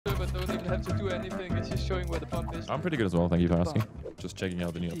but don't even have to do anything. It's just showing where the pump is. I'm pretty good as well, thank you for asking. Just checking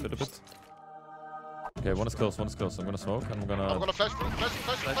out the new outfit a bit. Okay, one is close, one is close. I'm gonna smoke and I'm gonna flash through,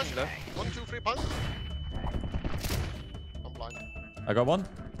 flash. 1, 2, 3, punk. I'm blind. I got one.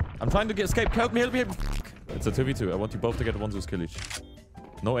 I'm trying to escape. Help me, help me. It's a 2v2. I want you both to get one Zeus kill each.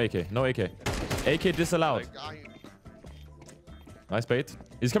 No AK, no AK. AK disallowed. Nice bait.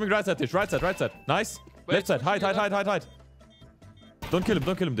 He's coming right side, Dish. Right side. Nice. Wait, left side. Hide. Don't kill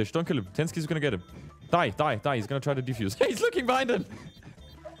him, Dish. Don't kill him. Tensky's gonna get him. Die. He's gonna try to defuse. He's looking behind him.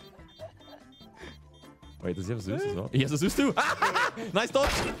 Wait, does he have a Zeus as well? He has a Zeus too. Nice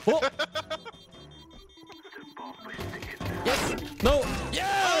dodge. Oh. Yes. No.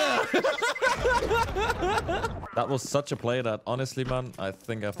 Yeah. That was such a play that, honestly, man, I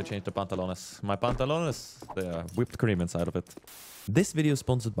think I have to change the pantalones. My pantalones, they are whipped cream inside of it. This video is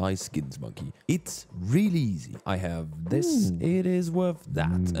sponsored by Skins Monkey. It's really easy. I have this. It is worth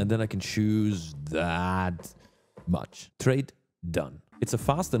that. And then I can choose that much. Trade done. It's a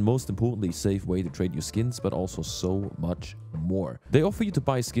fast and most importantly safe way to trade your skins, but also so much more. They offer you to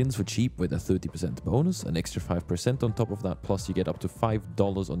buy skins for cheap with a 30% bonus, an extra 5% on top of that, plus you get up to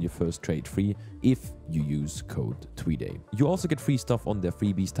 $5 on your first trade free if you use code Mrtweeday. You also get free stuff on their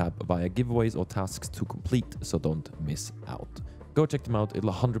freebies tab via giveaways or tasks to complete, so don't miss out. Go check them out,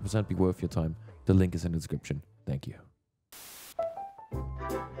 it'll 100% be worth your time. The link is in the description. Thank you.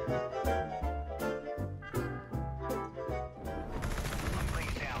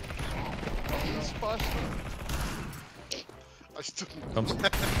 Comes.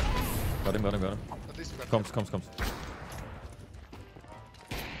 Got him. Comes.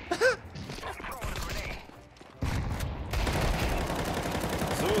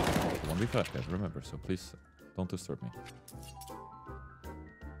 So, 1v5 guys, remember, so please don't disturb me.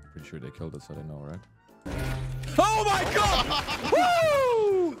 Pretty sure they killed us, I don't know, right? Oh my god!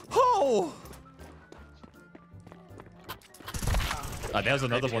 Woo! Oh! There's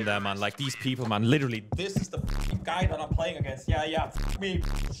another one there, man. Like, these people, man. Literally, this is the guy that I'm playing against. Yeah. F me.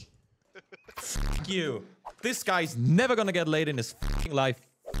 F you. This guy's never gonna get laid in his f***ing life.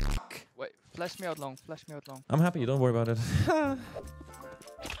 Fuck. Wait, flash me out long. I'm happy. Don't worry about it.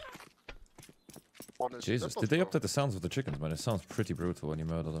 Jesus, did they update the sounds of the chickens, man? It sounds pretty brutal when you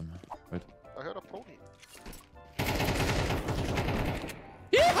murder them. Wait. I heard a pony.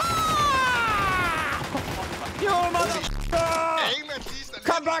 Yeehaw! Yo, mother...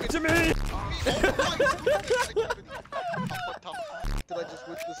 Come back to me! Did I just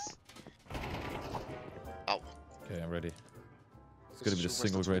witness? Ow. Okay, I'm ready. It's gonna be the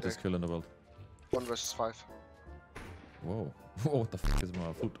single greatest kill in the world. 1 versus 5. Whoa. Whoa, what the fuck is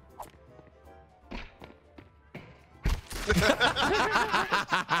my foot?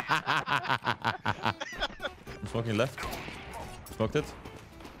 I'm smoking left. Smoked it.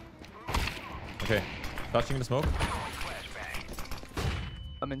 Okay. Flashing in the smoke.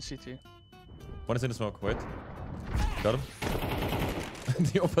 I'm in CT. One is in the smoke. Wait. Got him.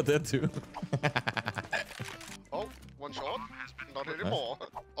 The upper dead too. Oh, one shot. Not anymore. Nice.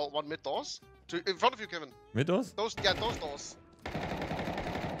 Oh, one mid doors. Two in front of you, Kevin. Mid doors? Those doors.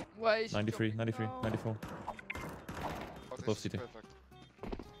 Why is 93, 93, 94. Okay, Close CT. Perfect.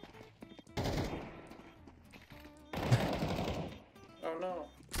 Oh no.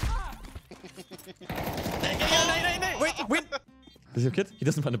 Wait. Does he have a kid? He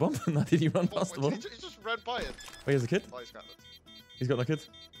doesn't find a bomb? Not did he run past the bomb? He just ran by it. Wait, he has a kid? Oh, he's got it. He's got no kid.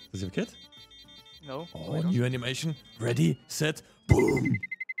 Does he have a kid? No. Oh, new animation. Ready, set, boom.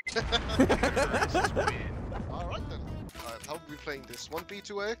 Alright then. How are we playing this? 1B,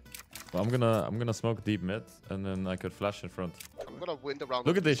 2A? Well, I'm gonna smoke deep mid, and then I could flash in front. I'm gonna win the round.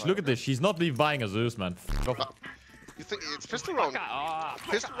 Look at this. She's not buying a Zeus, man. You think it's pistol round?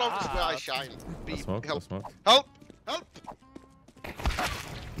 Pistol round is where I shine. B, Smoke. Help!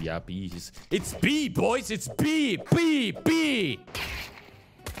 Yeah, B. It's B, boys. It's B. B.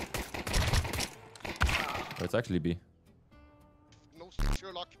 Oh, it's actually B. No,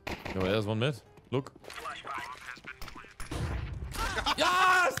 Sherlock. No, there's one mid. Look.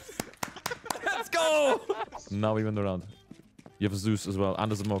 Yes! Let's go! Now we win the round. You have a Zeus as well.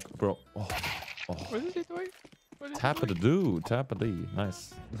 And a smoke, bro. Oh. What is he doing? Tap a do. Tap a D.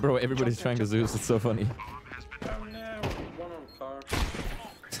 Nice. Bro, everybody's trying to Zeus. It's so funny. Oh no, one on car.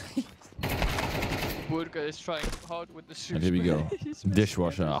 Burger is trying hard with the shoes. And here we go.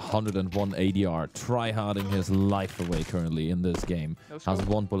 Dishwasher, 101 ADR, try-harding his life away currently in this game. Has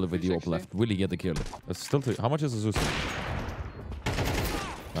one bullet with the AWP left. Will he get the kill? That's still how much is a Zeus?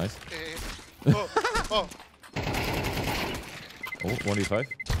 Nice. Oh, 1v5.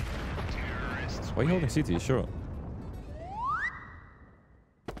 Why are you holding CT? Sure.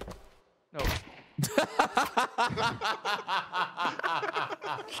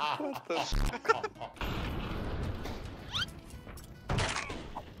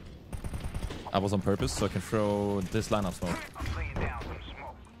 I was on purpose so I can throw this lineup smoke.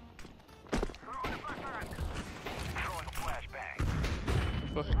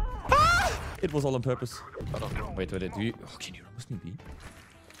 It was all on purpose. Wait, do you... Oh, can you almost me B?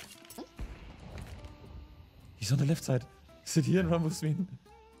 He's on the left side. Sit here and run with me.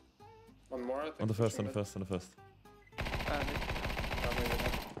 One more, I think. On the first.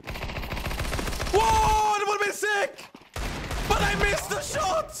 Whoa! That would have been sick! But I missed the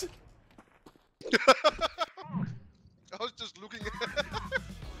shot! I was just looking.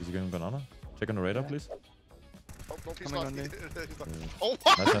 Is he going banana? Check on the radar, please. Oh, no, he's Coming not. on He's not. Oh,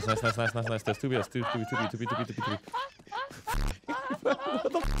 Nice. There's 2B. 2B.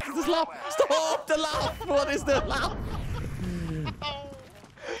 What the f is this laugh? Stop the laugh! What is the laugh?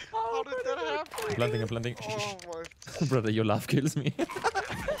 how did that happen? I'm planting. Oh my. Brother, your laugh kills me.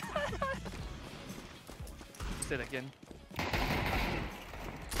 Say it again.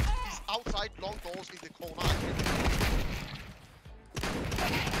 He's outside long doors in the corner.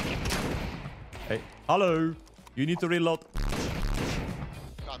 Hey, hello. You need to reload.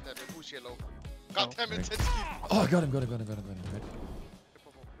 God damn it, who's yellow? God damn it, Tensky. Oh, I got him. Right. He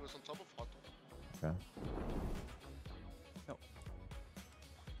was on top of hot. Okay. No.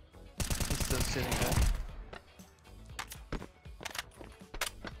 He's still sitting there.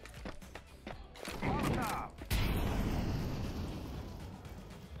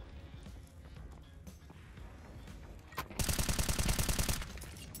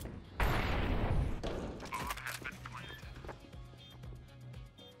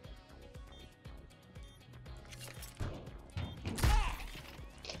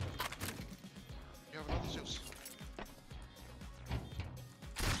 You have another Zeus.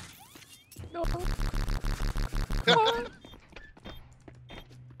 No.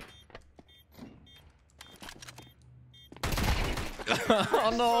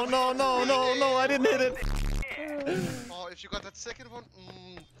 Oh no! I didn't hit it. Oh, if you got that second one,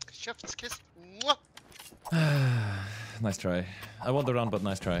 chef's kiss. Mwah. Nice try. I won the round, but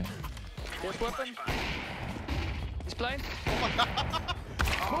nice try. Fourth weapon. He's blind.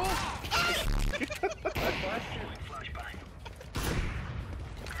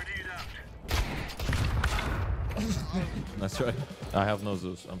 Nice try. I have no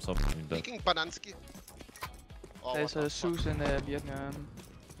Zeus. I'm sorry. I'm dead. Speaking Banansky. Oh, There's what a the fuck? Zeus in Vietnam.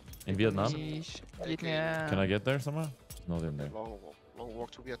 In Vietnam? Vietnam. Can I get there somewhere? Not in there. Long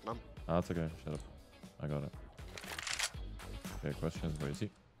walk to Vietnam. Ah, that's okay. Shut up. I got it. Okay, questions. Where is he?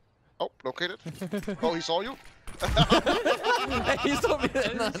 Oh, located. Oh, he saw you. He saw me.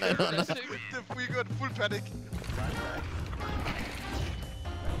 No. We got full panic.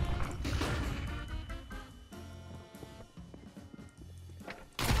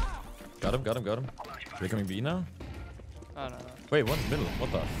 Got him. They're coming B now? Oh, no. Wait, one middle.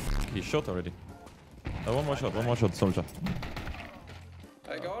 What the f? He shot already. One more shot, soldier.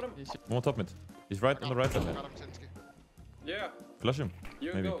 I got him. He's One more top mid. He's right on the right side. Got him, Tensky. Yeah. Flush him.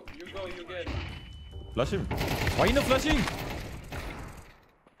 You Maybe. go, you get. Flush him. Why you not flashing?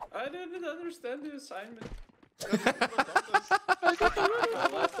 I didn't understand the assignment.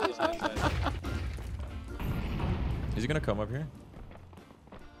 Is he gonna come up here?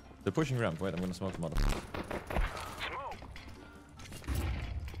 They're pushing ramp. Wait, I'm gonna smoke them out.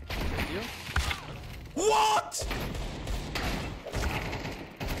 What?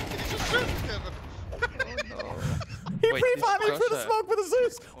 Did he just shoot Kevin? He Wait, pre-fired me this through the crosshair. smoke with a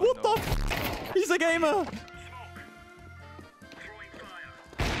Zeus. Oh, What no. the f? He's a gamer.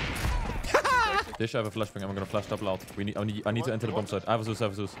 Dish, I have a flashbang. I'm gonna flash double out. I need to enter the bomb site. I have a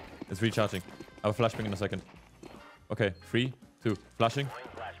Zeus. It's recharging. I have a flashbang in a second. Okay, 3, 2, flashing.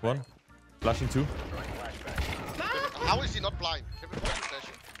 1, flashing 2. How is he not blind? Kevin, what's your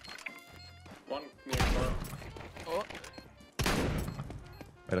flashing? One near door. Oh.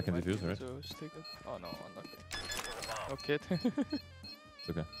 Wait, I can defuse, right? So stick it. Oh no, unlucky. No kid. It's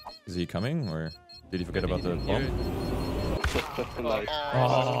okay. Is he coming or did he forget about the Hear bomb? it.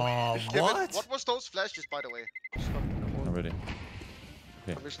 Oh, Kevin, what? what was those flashes, by the way? I'm ready.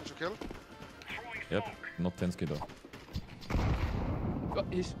 Permission to kill? Yep, not Tensky though. Oh,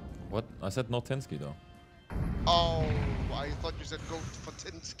 he's What? I said not Tensky though. Oh, I thought you said go for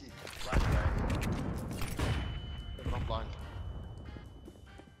Tensky. Kevin, I'm blind.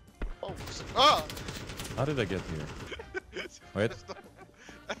 Oh, ah! How did I get here? Wait.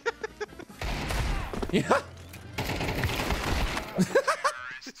 Yeah.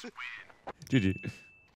 GG.